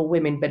generalize for all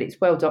women, but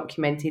it's well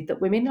documented that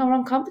women are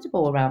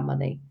uncomfortable around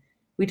money.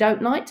 We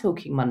don't like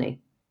talking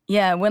money.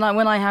 Yeah, when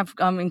I have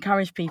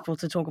encouraged people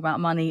to talk about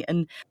money,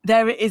 and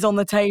there it is on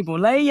the table,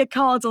 lay your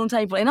cards on the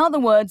table. In other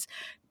words,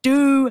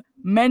 do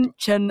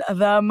mention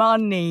the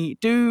money,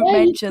 do Yeah,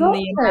 you've mention got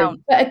the to.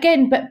 amount. But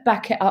again,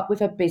 back it up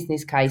with a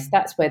business case.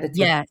 That's where the tip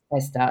Yeah,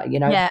 is, Esther,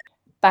 yeah,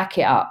 back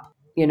it up,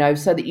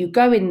 so that you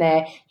go in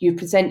there, you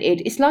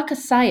presented, it's like a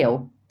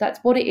sale. That's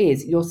what it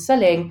is. You're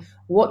selling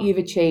what you've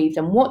achieved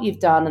and what you've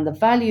done and the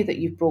value that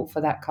you've brought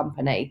for that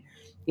company,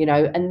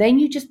 and then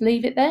you just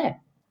leave it there.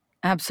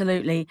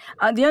 absolutely.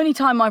 The only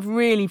time I've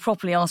really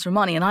properly asked for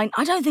money, and I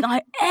don't think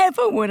I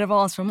ever would have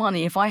asked for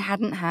money if I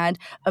hadn't had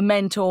a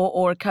mentor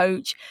or a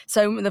coach.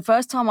 So the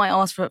first time I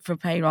asked for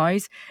pay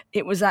rise,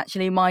 it was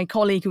actually my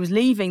colleague who was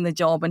leaving the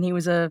job, and he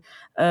was a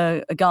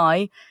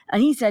guy,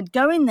 and he said,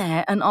 go in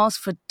there and ask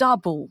for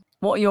double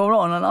what you're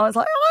on. And I was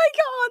like, I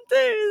can't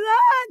do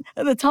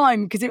that at the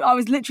time, because I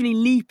was literally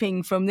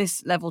leaping from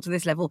this level to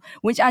this level,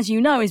 which, as you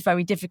know, is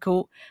very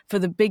difficult for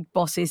the big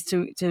bosses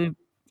to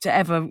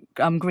ever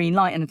green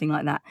light anything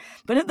like that.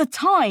 But at the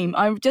time,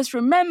 I just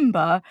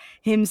remember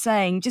him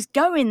saying, just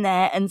go in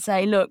there and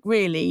say, look,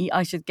 really,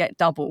 I should get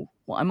double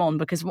what I'm on,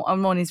 because what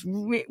I'm on is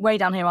way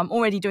down here. I'm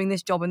already doing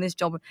this job,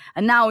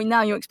 and now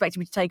you're expecting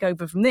me to take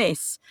over from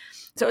this.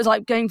 So it was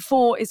like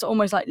it's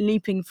almost like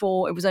leaping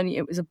for, it was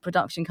a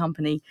production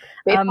company.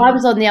 But if I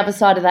was on the other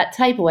side of that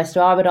table,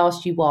 Esther, I would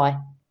ask you why.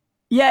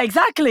 Yeah,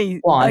 exactly.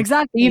 Why? So you've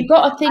Exactly.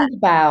 got to think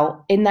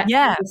about in that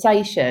Yeah.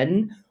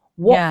 conversation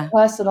what Yeah. the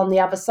person on the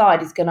other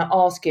side is going to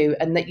ask you,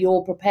 and that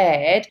you're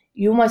prepared.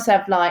 You almost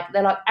have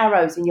they're like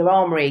arrows in your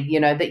armory,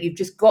 that you've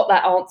just got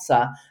that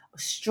answer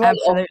straight off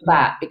the Absolutely.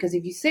 bat. Because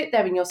if you sit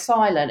there and you're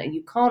silent and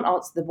you can't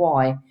answer the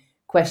why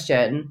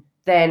question,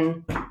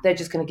 then they're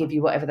just going to give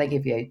you whatever they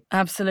give you.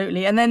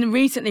 Absolutely. And then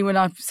recently, when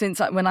I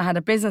had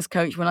a business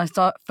coach, when I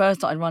first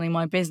started running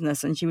my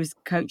business, and she was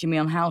coaching me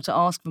on how to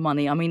ask for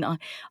money. I mean,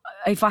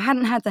 if I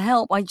hadn't had the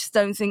help, I just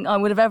don't think I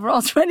would have ever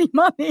asked for any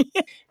money.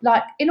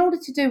 Like, in order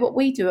to do what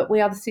we do at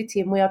We Are the City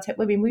and We Are Tech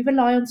Women, we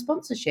rely on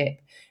sponsorship.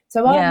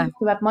 So I Yeah. used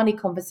to have money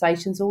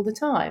conversations all the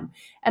time.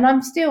 And I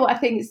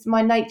think it's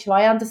my nature.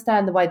 I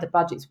understand the way the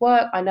budgets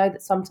work. I know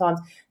that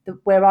sometimes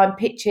where I'm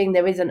pitching,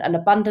 there isn't an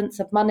abundance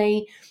of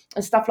money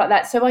and stuff like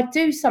that. So I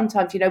do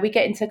sometimes, we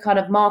get into kind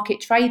of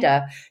market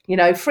trader,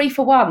 3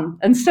 for 1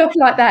 and stuff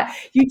like that.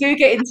 You do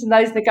get into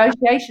those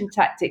negotiation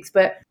tactics,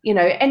 but,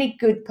 any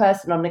good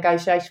person on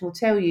negotiation will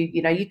tell you,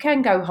 you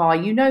can go high,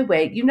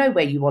 where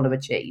you want to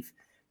achieve,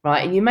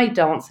 right? And you may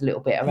dance a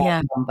little bit around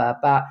Yeah. the number,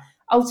 but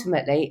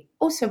ultimately,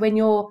 also when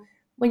you're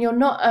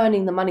not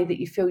earning the money that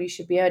you feel you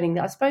should be earning,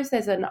 I suppose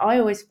I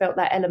always felt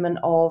that element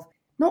of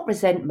not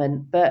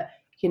resentment, but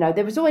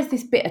there was always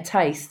this bitter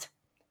taste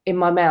in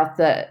my mouth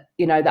that,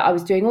 that I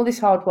was doing all this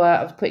hard work,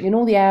 I was putting in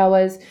all the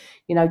hours,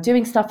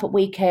 doing stuff at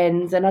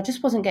weekends, and I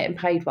just wasn't getting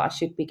paid what I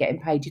should be getting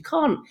paid. You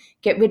can't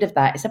get rid of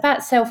that. It's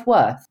about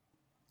self-worth.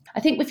 I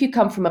think if you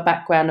come from a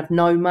background of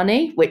no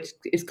money, which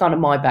is kind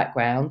of my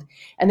background,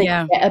 and then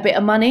Yeah. you get a bit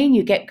of money and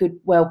you get good,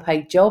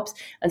 well-paid jobs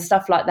and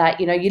stuff like that,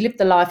 you live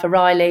the life of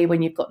Riley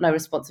when you've got no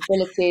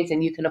responsibilities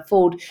and you can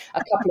afford a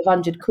couple of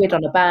 £100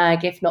 on a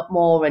bag, if not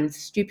more, and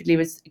stupidly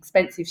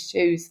expensive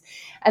shoes.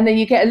 And then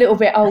you get a little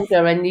bit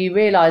older and you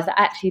realise that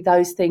actually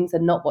those things are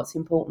not what's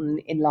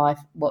important in life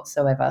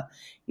whatsoever.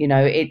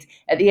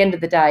 At the end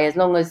of the day, as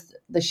long as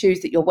the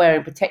shoes that you're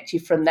wearing protect you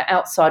from the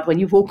outside when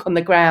you walk on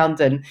the ground,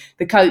 and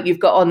the coat you've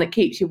got on that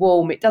keeps you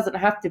warm, it doesn't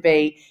have to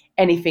be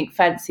anything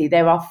fancy.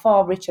 There are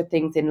far richer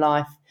things in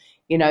life,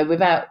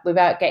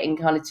 without getting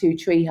kind of too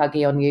tree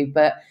huggy on you,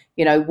 but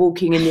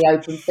walking in the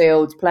open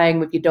fields, playing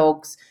with your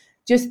dogs,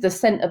 just the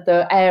scent of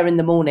the air in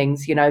the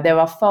mornings. There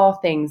are far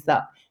things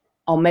that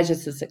are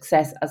measures of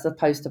success as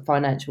opposed to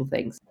financial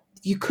things.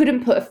 You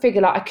couldn't put a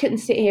figure, like I couldn't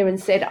sit here and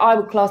said I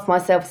would class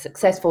myself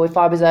successful if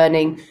I was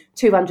earning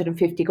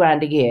 250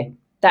 grand a year.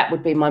 That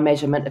would be my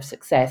measurement of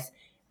success.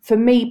 For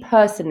me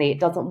personally, it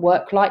doesn't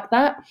work like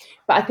that.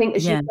 But I think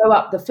as you go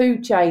up the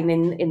food chain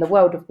in the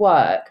world of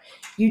work,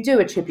 you do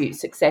attribute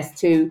success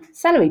to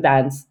salary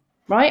bands,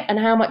 right? And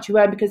how much you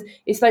earn, because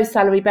it's those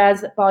salary bands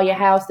that buy your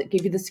house, that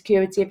give you the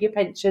security of your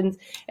pensions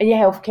and your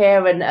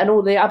healthcare and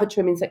all the other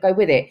trimmings that go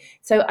with it.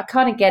 So I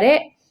kind of get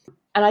it.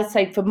 And I'd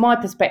say from my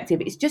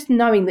perspective, it's just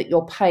knowing that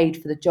you're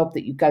paid for the job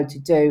that you go to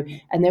do.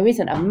 And there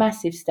isn't a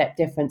massive step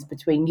difference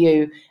between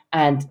you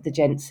and the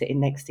gent sitting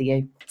next to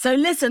you. So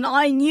listen,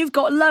 you've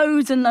got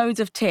loads and loads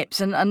of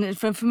tips. And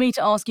for me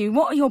to ask you,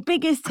 what are your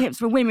biggest tips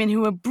for women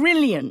who are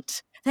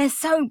brilliant? They're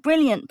so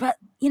brilliant, but,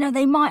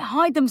 they might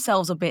hide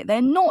themselves a bit. They're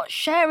not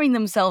sharing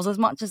themselves as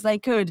much as they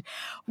could.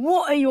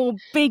 What are your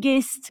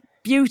biggest,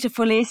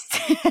 beautifulest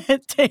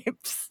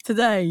tips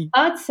today?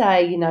 I'd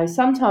say,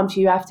 sometimes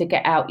you have to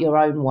get out your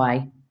own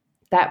way.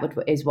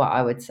 Is what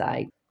I would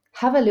say.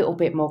 Have a little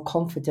bit more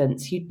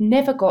confidence. You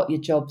never got your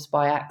jobs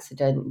by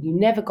accident. You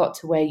never got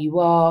to where you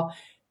are,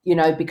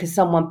 because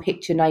someone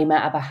picked your name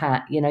out of a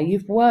hat.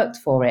 You've worked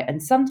for it.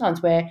 And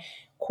sometimes we're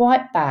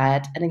quite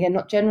bad, and again,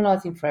 not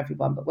generalizing for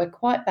everyone, but we're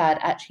quite bad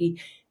actually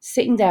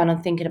sitting down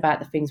and thinking about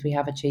the things we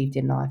have achieved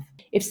in life.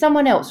 If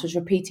someone else was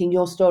repeating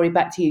your story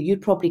back to you,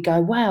 you'd probably go,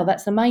 wow,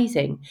 that's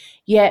amazing.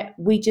 Yet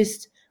we're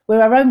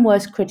our own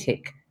worst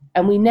critic,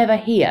 and we never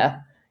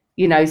hear,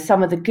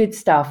 some of the good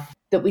stuff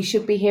that we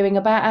should be hearing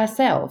about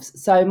ourselves.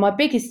 So my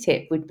biggest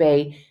tip would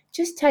be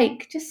just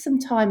take some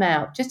time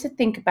out just to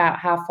think about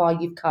how far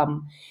you've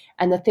come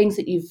and the things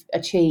that you've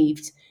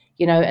achieved,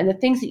 and the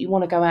things that you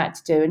want to go out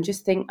to do, and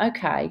just think,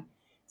 okay,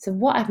 so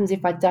what happens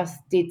if I just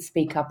did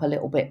speak up a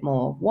little bit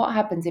more? What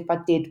happens if I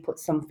did put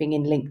something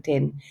in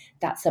LinkedIn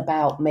that's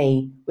about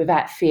me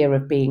without fear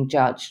of being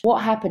judged?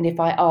 What happened if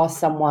I asked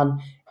someone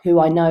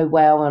who I know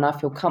well and I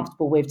feel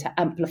comfortable with to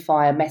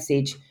amplify a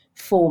message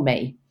for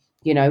me?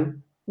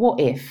 What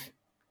if?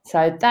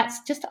 So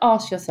that's just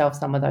ask yourself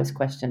some of those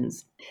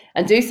questions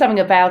and do something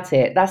about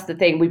it. That's the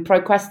thing. We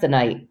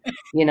procrastinate.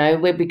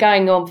 We'll be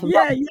going on for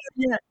months.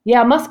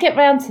 Yeah, I must get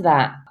round to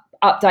that.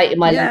 Updating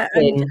my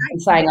LinkedIn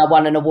and saying I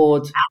won an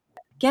award.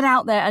 Get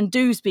out there and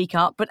do speak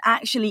up, but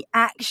actually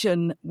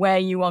action where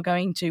you are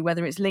going to,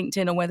 whether it's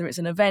LinkedIn or whether it's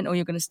an event or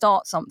you're going to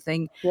start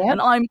something. Yeah. And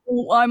I'm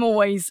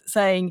always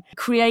saying,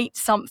 create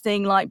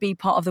something like be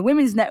part of the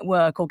women's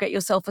network, or get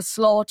yourself a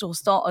slot, or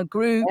start a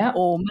group,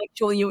 or make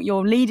sure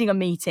you're leading a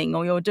meeting,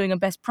 or you're doing a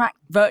best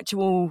practice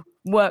virtual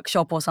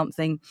workshop or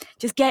something.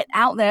 Just get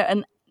out there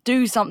and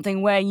do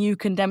something where you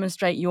can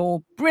demonstrate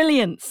your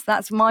brilliance.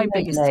 That's my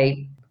biggest tip.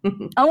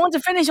 I want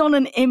to finish on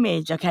an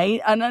image, okay?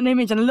 And an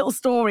image and a little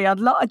story.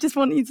 I just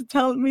want you to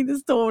tell me the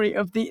story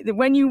of the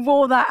when you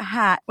wore that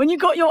hat, when you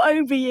got your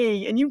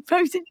OBE and you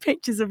posted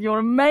pictures of your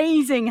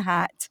amazing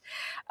hat.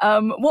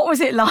 What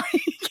was it like?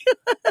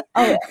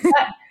 That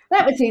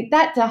was it.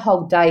 That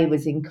whole day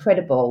was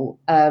incredible.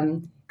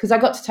 Because I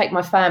got to take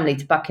my family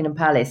to Buckingham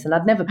Palace, and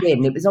I'd never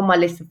been. It was on my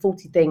list of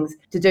 40 things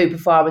to do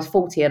before I was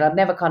 40, and I'd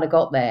never kind of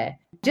got there.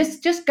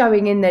 Just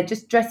going in there,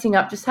 just dressing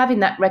up, just having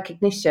that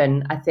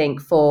recognition, I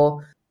think,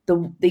 for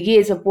the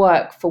years of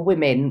work for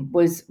women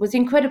was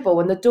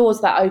incredible, and the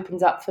doors that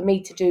opened up for me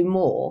to do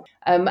more.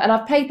 And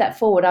I've paid that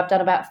forward. I've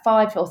done about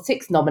 5 or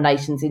 6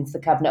 nominations into the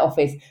Cabinet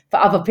Office for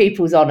other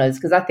people's honours,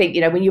 because I think,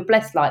 when you're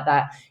blessed like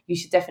that, you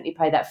should definitely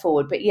pay that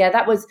forward. But yeah,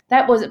 that was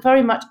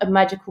very much a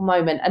magical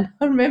moment. And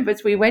I remember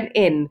as we went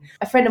in,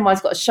 a friend of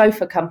mine's got a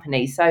chauffeur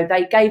company, so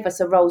they gave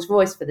us a Rolls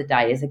Royce for the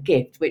day as a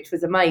gift, which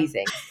was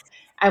amazing.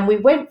 And we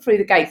went through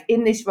the gates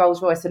in this Rolls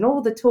Royce, and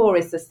all the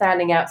tourists are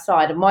standing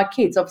outside. And my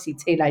kids, obviously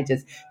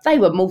teenagers, they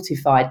were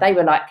mortified. They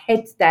were like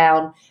heads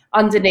down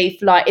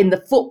underneath, like in the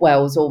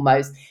footwells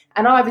almost.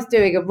 And I was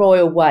doing a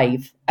royal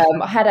wave.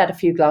 I had a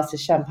few glasses of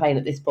champagne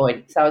at this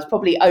point, so I was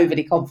probably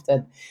overly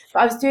confident. But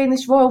I was doing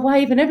this royal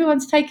wave, and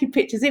everyone's taking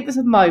pictures. It was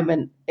a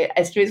moment,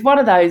 Esther. It's one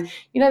of those,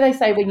 they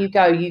say when you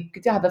go, you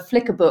have a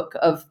Flickr book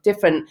of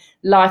different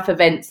life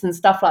events and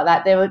stuff like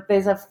that.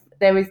 There's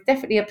there is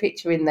definitely a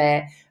picture in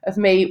there of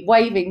me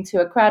waving to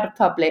a crowd of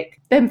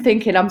public, them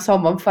thinking I'm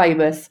someone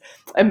famous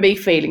and me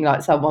feeling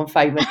like someone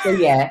famous. So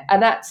yeah,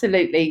 an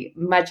absolutely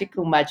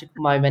magical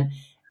moment,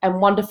 and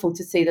wonderful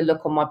to see the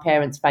look on my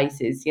parents'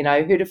 faces. You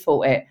know, who'd have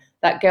thought it?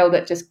 That girl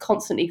that just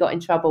constantly got in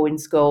trouble in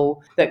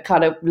school, that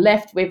kind of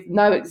left with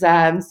no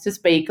exams to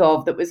speak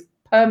of, that was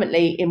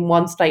permanently in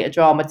one state of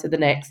drama to the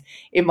next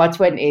in my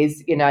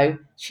 20s, you know,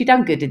 she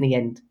done good in the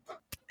end.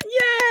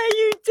 Yeah,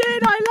 you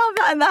did. I love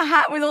that. And the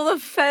hat with all the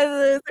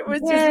feathers. It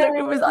was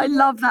just, I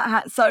love that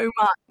hat so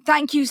much.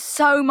 Thank you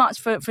so much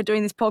for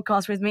doing this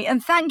podcast with me.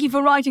 And thank you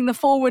for writing the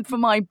foreword for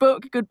my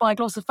book, Goodbye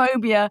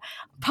Glossophobia.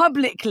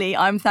 Publicly,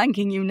 I'm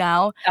thanking you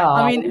now. Oh,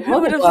 I mean, who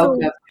would have thought?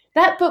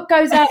 That book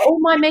goes out,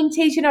 all my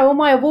mentees, you know, all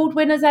my award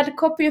winners had a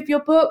copy of your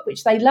book,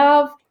 which they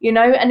love, you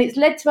know, and it's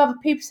led to other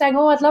people saying,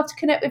 oh, I'd love to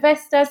connect with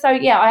Esther. So,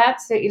 yeah, I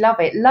absolutely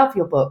love it. Love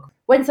your book.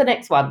 When's the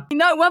next one?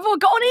 No, well, I've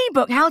got an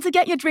ebook, How to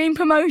Get Your Dream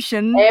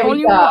Promotion. There we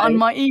Volume go. 1,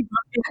 my ebook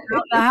is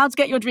out there, How to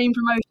Get Your Dream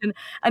Promotion.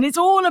 And it's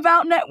all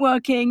about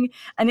networking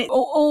and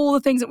all the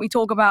things that we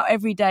talk about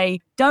every day.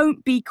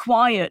 Don't be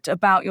quiet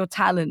about your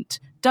talent.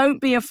 Don't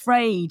be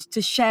afraid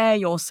to share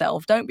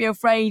yourself. Don't be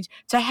afraid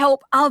to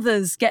help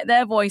others get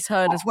their voice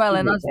heard as well.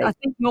 And I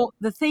think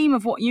the theme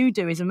of what you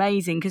do is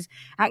amazing, because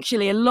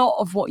actually a lot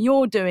of what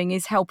you're doing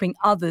is helping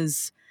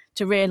others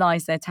to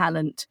realise their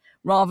talent,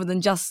 rather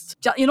than just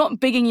you're not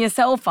bigging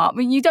yourself up. I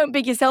mean, you don't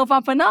big yourself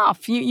up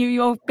enough.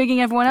 You're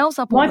bigging everyone else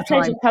up all the time.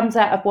 My pleasure comes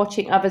out of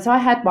watching others. I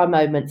had my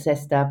moments,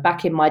 Esther,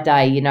 back in my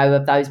day, you know,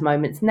 of those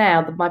moments.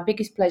 Now, my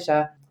biggest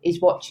pleasure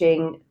is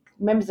watching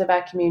members of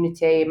our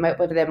community,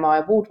 whether they're my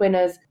award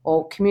winners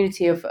or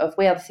community of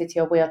We Are the City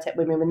or We Are Tech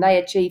Women, when they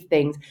achieve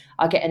things,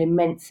 I get an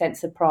immense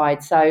sense of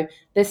pride. So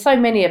there's so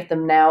many of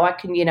them now. I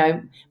can, you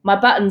know, my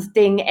buttons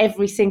ding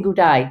every single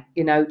day,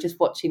 you know, just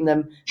watching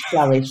them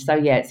flourish. So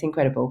yeah, it's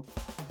incredible.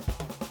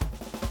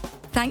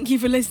 Thank you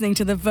for listening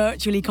to the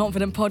Virtually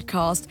Confident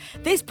podcast.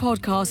 This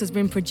podcast has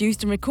been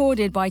produced and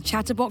recorded by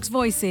Chatterbox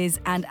Voices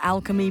and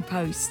Alchemy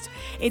Post.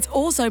 It's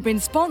also been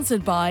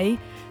sponsored by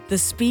the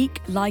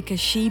Speak Like a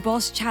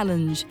She-Boss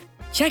Challenge.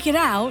 Check it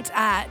out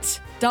at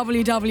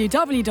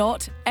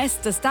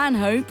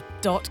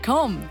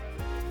www.estherstanhope.com.